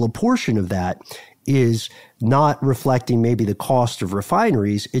gallon. Well, a portion of that is not reflecting maybe the cost of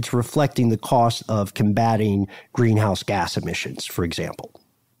refineries. It's reflecting the cost of combating greenhouse gas emissions, for example.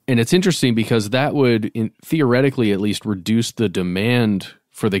 And it's interesting because that would, theoretically at least, reduce the demand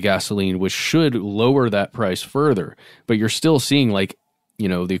for the gasoline, which should lower that price further. But you're still seeing the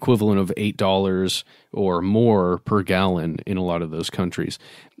equivalent of $8 or more per gallon in a lot of those countries.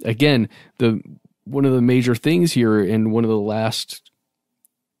 Again, one of the major things here, and one of the last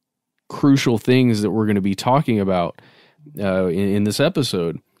crucial things that we're going to be talking about in this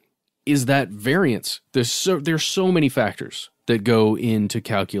episode, is that variance. There's so many factors that go into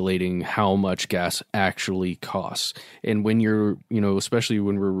calculating how much gas actually costs. And when you're, especially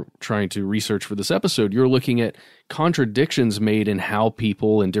when we're trying to research for this episode, you're looking at contradictions made in how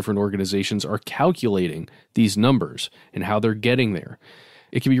people and different organizations are calculating these numbers and how they're getting there.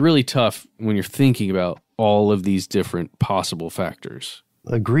 It can be really tough when you're thinking about all of these different possible factors.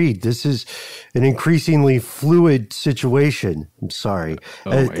 Agreed. This is an increasingly fluid situation. I'm sorry.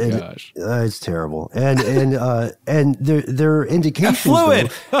 Oh my gosh, it's terrible. And there are indications.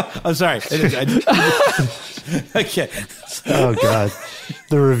 Fluid. I'm sorry. Okay. Oh God,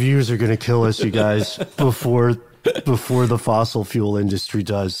 the reviews are going to kill us, you guys, before the fossil fuel industry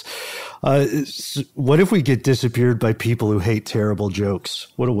does. What if we get disappeared by people who hate terrible jokes?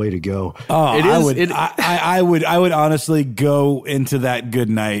 What a way to go! Oh, I would honestly go into that good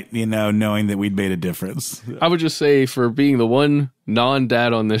night, knowing that we'd made a difference. I would just say, for being the one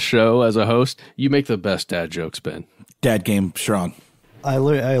non-dad on this show as a host, you make the best dad jokes, Ben. Dad game strong. I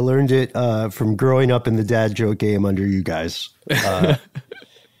learned it from growing up in the dad joke game under you guys. We're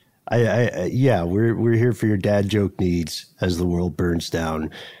here for your dad joke needs as the world burns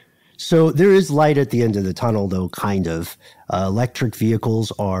down. So there is light at the end of the tunnel, though, kind of. Electric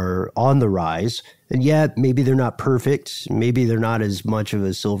vehicles are on the rise. And maybe they're not perfect. Maybe they're not as much of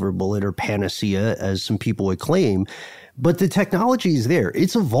a silver bullet or panacea as some people would claim. But the technology is there.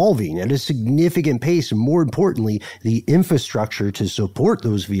 It's evolving at a significant pace. And more importantly, the infrastructure to support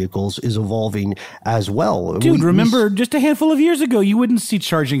those vehicles is evolving as well. Dude, remember just a handful of years ago, you wouldn't see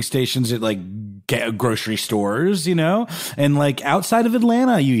charging stations at grocery stores, and outside of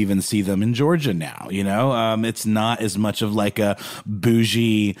Atlanta, you even see them in Georgia now, it's not as much of a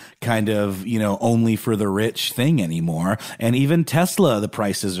bougie kind of, only for the rich thing anymore. And even Tesla, the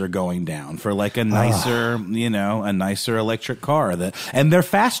prices are going down for a nicer, a nicer electric car and they're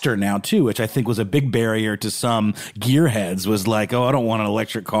faster now too, which I think was a big barrier to some gearheads, was I don't want an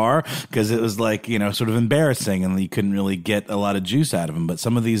electric car, because it was sort of embarrassing and you couldn't really get a lot of juice out of them. But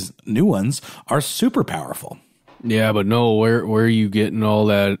some of these new ones are super powerful. Yeah, but no, where are you getting all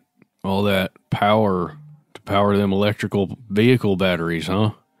that power to power them electrical vehicle batteries,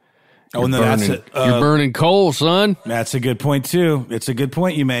 huh? Oh, no, you're burning coal, son. That's a good point too. It's a good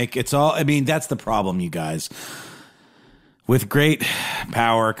point you make. That's the problem, you guys. With great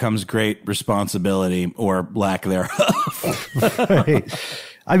power comes great responsibility, or lack thereof. Right.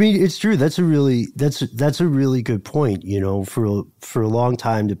 I mean, it's true. That's a really good point. For a long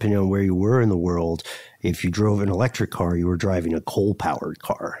time, depending on where you were in the world, if you drove an electric car, you were driving a coal-powered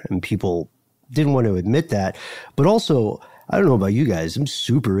car, and people didn't want to admit that. But also, I don't know about you guys, I'm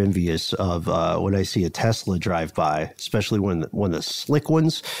super envious of when I see a Tesla drive by, especially one of the slick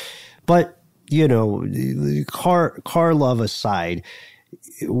ones. But car love aside,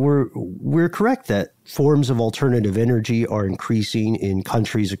 we're correct that forms of alternative energy are increasing in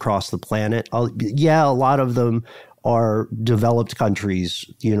countries across the planet. A lot of them are developed countries,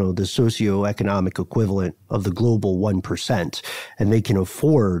 the socioeconomic equivalent of the global 1%, and they can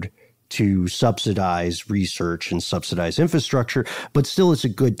afford to subsidize research and subsidize infrastructure, but still it's a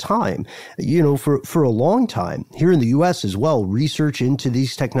good time. For a long time, here in the U.S. as well, research into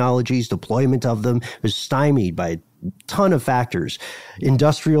these technologies, deployment of them was stymied by a ton of factors.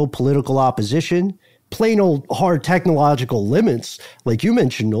 Industrial, political opposition, plain old hard technological limits. Like you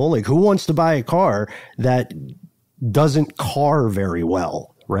mentioned, Noel, who wants to buy a car that doesn't car very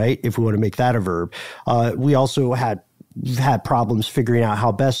well, right? If we want to make that a verb. We also had had problems figuring out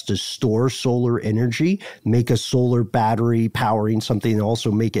how best to store solar energy, make a solar battery powering something, and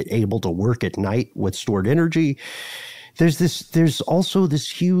also make it able to work at night with stored energy. There's also this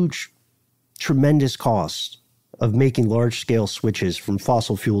huge, tremendous cost of making large-scale switches from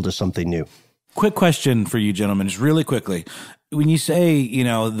fossil fuel to something new. Quick question for you gentlemen, just really quickly. When you say,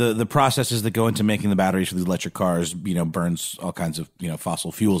 the processes that go into making the batteries for these electric cars, burns all kinds of,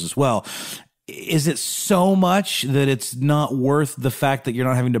 fossil fuels as well. Is it so much that it's not worth the fact that you're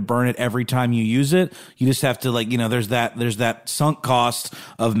not having to burn it every time you use it? You just have to there's that sunk cost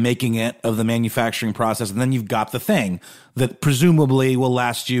of making it, of the manufacturing process. And then you've got the thing that presumably will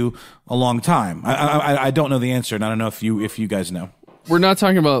last you a long time. I don't know the answer. And I don't know if you guys know. We're not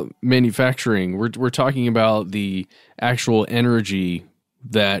talking about manufacturing. We're talking about the actual energy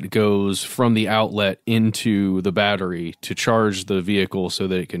that goes from the outlet into the battery to charge the vehicle so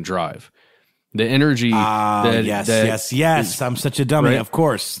that it can drive. The energy yes. I'm such a dummy. Right? Of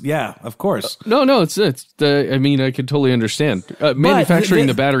course. Yeah, of course. No, it's I could totally understand. Manufacturing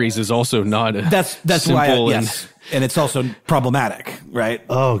the batteries is also not that's simple. Why and it's also problematic, right?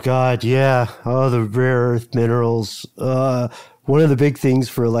 Oh God, yeah. Oh, the rare earth minerals. One of the big things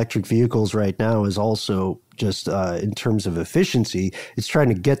for electric vehicles right now is also just in terms of efficiency, it's trying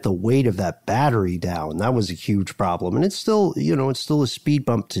to get the weight of that battery down. That was a huge problem. And it's still, it's still a speed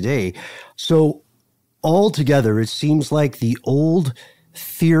bump today. So altogether, it seems like the old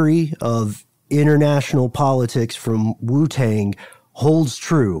theory of international politics from Wu-Tang holds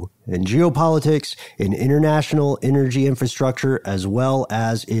true in geopolitics, in international energy infrastructure, as well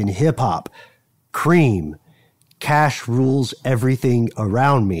as in hip hop. Cream. Cash rules everything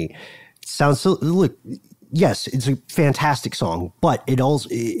around me. Sounds so, look, yes, it's a fantastic song, but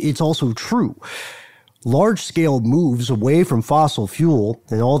it's also true. Large-scale moves away from fossil fuel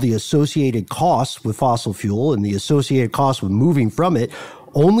and all the associated costs with fossil fuel and the associated costs with moving from it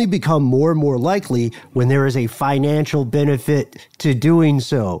only become more and more likely when there is a financial benefit to doing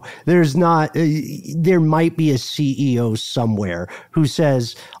so. There might be a CEO somewhere who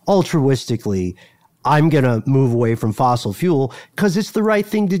says altruistically, I'm going to move away from fossil fuel because it's the right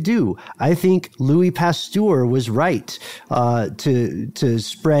thing to do. I think Louis Pasteur was right to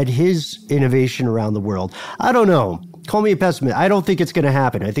spread his innovation around the world. I don't know. Call me a pessimist. I don't think it's going to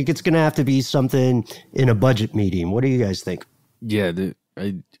happen. I think it's going to have to be something in a budget meeting. What do you guys think? Yeah,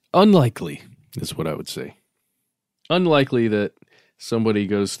 unlikely is what I would say. Unlikely that somebody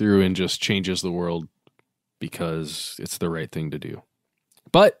goes through and just changes the world because it's the right thing to do.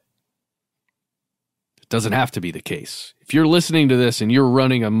 But doesn't have to be the case. If you're listening to this and you're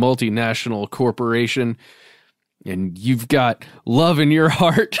running a multinational corporation and you've got love in your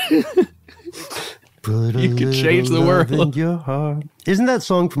heart, you can change the world. In your heart. Isn't that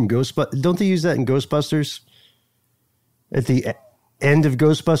song from Ghostbusters? Don't they use that in Ghostbusters? At the end of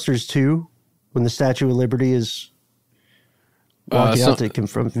Ghostbusters 2, when the Statue of Liberty is walking out to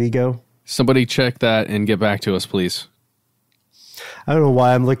confront Vigo? Somebody check that and get back to us, please. I don't know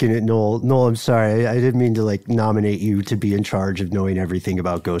why I'm looking at Noel. Noel, I'm sorry. I didn't mean to nominate you to be in charge of knowing everything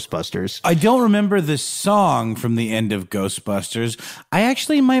about Ghostbusters. I don't remember the song from the end of Ghostbusters.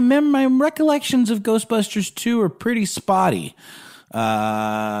 My recollections of Ghostbusters 2 are pretty spotty.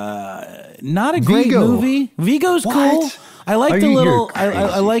 Not a great movie. Vigo's cool. I like I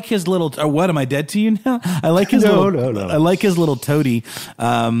like his little. What, am I dead to you now? I like his no. I like his little toady.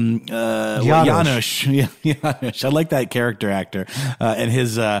 Janusz. Janusz. I like that character actor, and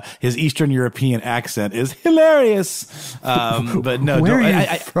his Eastern European accent is hilarious. But no, where are you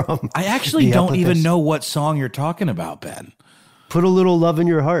from? I actually don't even know what song you're talking about, Ben. Put a little love in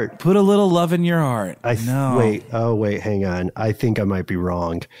your heart. Put a little love in your heart. Wait, hang on. I think I might be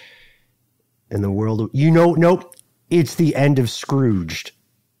wrong. In the world of, nope. It's the end of Scrooged.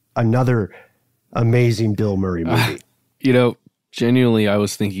 Another amazing Bill Murray movie. Genuinely, I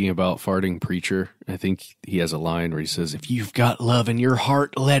was thinking about Farting Preacher. I think he has a line where he says, "If you've got love in your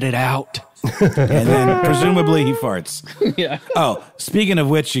heart, let it out." And then presumably he farts. Yeah. Oh, speaking of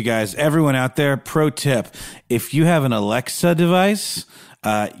which, you guys, everyone out there, pro tip. If you have an Alexa device,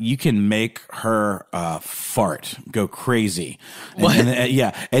 you can make her fart, go crazy. What?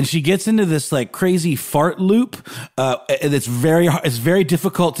 And she gets into this crazy fart loop. It's very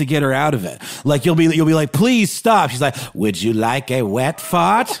difficult to get her out of it. You'll be like, please stop. She's like, would you like a wet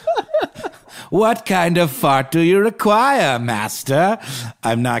fart? What kind of fart do you require, master?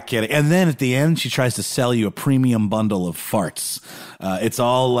 I'm not kidding. And then at the end, she tries to sell you a premium bundle of farts. It's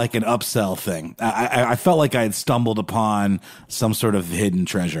all like an upsell thing. I felt like I had stumbled upon some sort of hidden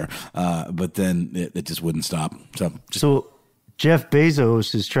treasure, but then it just wouldn't stop. So Jeff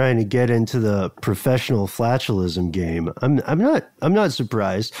Bezos is trying to get into the professional flatulism game. I'm not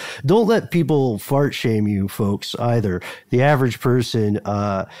surprised. Don't let people fart shame you, folks, either. The average person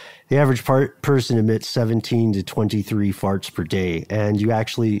emits 17 to 23 farts per day, and you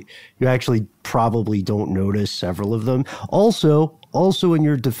actually probably don't notice several of them. Also in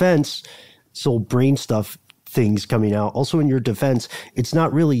your defense, so brain stuff things coming out. Also in your defense, it's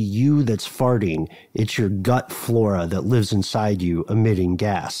not really you that's farting. It's your gut flora that lives inside you emitting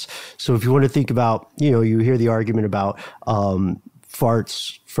gas. So if you want to think about, you hear the argument about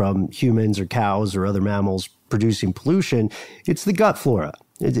farts from humans or cows or other mammals producing pollution, it's the gut flora.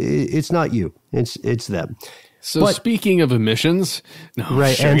 It's not you. It's them. So speaking of emissions,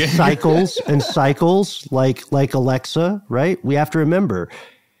 right, sure. and cycles like Alexa, right? We have to remember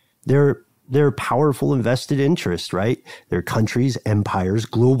they're powerful invested interests, right? They're countries, empires,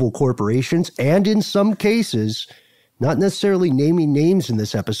 global corporations, and in some cases, not necessarily naming names in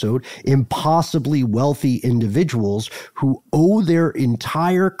this episode, impossibly wealthy individuals who owe their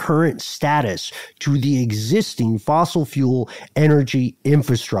entire current status to the existing fossil fuel energy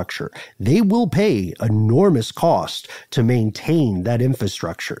infrastructure. They will pay enormous cost to maintain that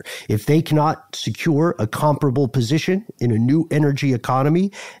infrastructure. If they cannot secure a comparable position in a new energy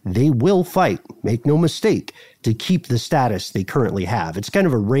economy, they will fight, make no mistake, to keep the status they currently have. It's kind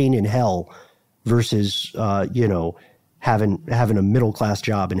of a reign in hell versus, having a middle-class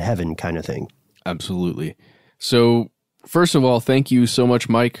job in heaven kind of thing. Absolutely. So first of all, thank you so much,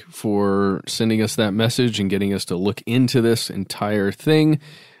 Mike, for sending us that message and getting us to look into this entire thing.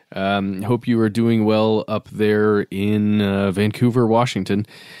 Hope you are doing well up there in Vancouver, Washington.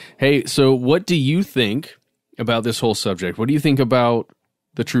 Hey, so what do you think about this whole subject? What do you think about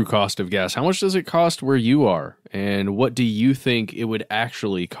the true cost of gas? How much does it cost where you are? And what do you think it would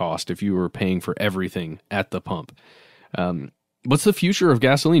actually cost if you were paying for everything at the pump? What's the future of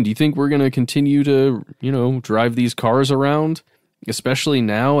gasoline? Do you think we're going to continue to, drive these cars around, especially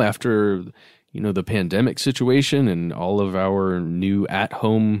now after, the pandemic situation and all of our new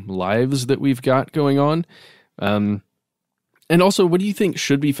at-home lives that we've got going on? And also, what do you think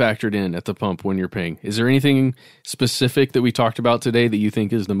should be factored in at the pump when you're paying? Is there anything specific that we talked about today that you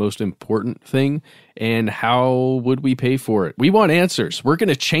think is the most important thing? And how would we pay for it? We want answers. We're going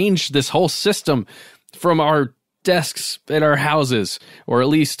to change this whole system from our desks at our houses, or at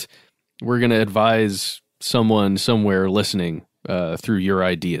least we're going to advise someone somewhere listening through your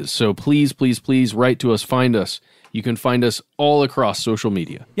ideas. So please, please, please write to us, find us. You can find us all across social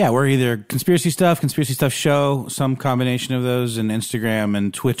media. Yeah, we're either Conspiracy Stuff Show, some combination of those, and Instagram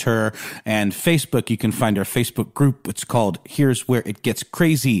and Twitter and Facebook. You can find our Facebook group. It's called Here's Where It Gets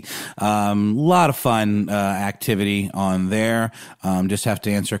Crazy. Lot of fun activity on there. Just have to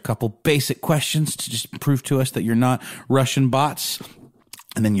answer a couple basic questions to just prove to us that you're not Russian bots.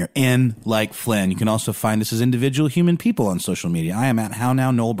 And then you're in like Flynn. You can also find us as individual human people on social media. I am at How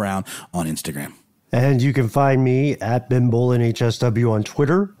Now Noel Brown on Instagram. And you can find me at Ben Bolin HSW on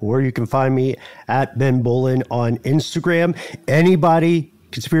Twitter, or you can find me at Ben Bolin on Instagram. Anybody,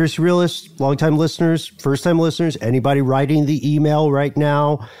 conspiracy realists, longtime listeners, first-time listeners, anybody writing the email right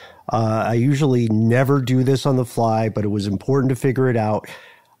now, I usually never do this on the fly, but it was important to figure it out.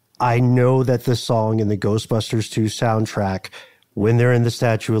 I know that the song in the Ghostbusters 2 soundtrack, when they're in the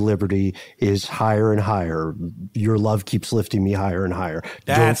Statue of Liberty, is higher and higher. Your love keeps lifting me higher and higher.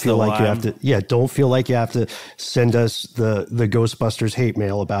 Don't feel like you have to send us the Ghostbusters hate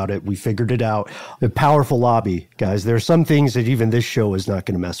mail about it. We figured it out. A powerful lobby, guys. There are some things that even this show is not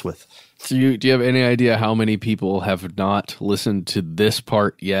going to mess with. So do you have any idea how many people have not listened to this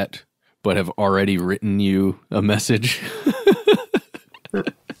part yet, but have already written you a message?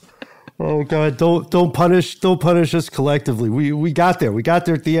 Oh God! Don't punish us collectively. We got there. We got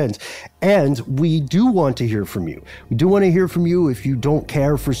there at the end, and we do want to hear from you. We do want to hear from you. If you don't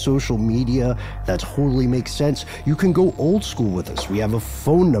care for social media, that totally makes sense. You can go old school with us. We have a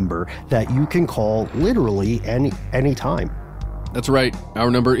phone number that you can call literally any time. That's right.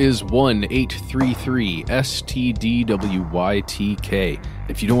 Our number is 1-833-STDWYTK.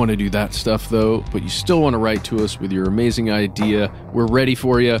 If you don't want to do that stuff, though, but you still want to write to us with your amazing idea, we're ready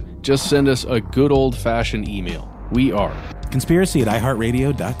for you. Just send us a good old-fashioned email. We are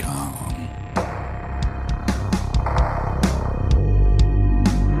conspiracy@iHeartRadio.com.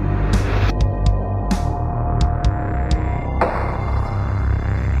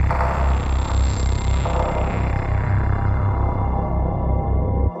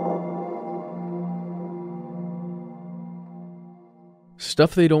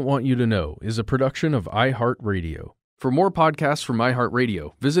 Stuff They Don't Want You to Know is a production of iHeartRadio. For more podcasts from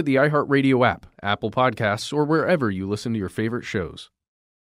iHeartRadio, visit the iHeartRadio app, Apple Podcasts, or wherever you listen to your favorite shows.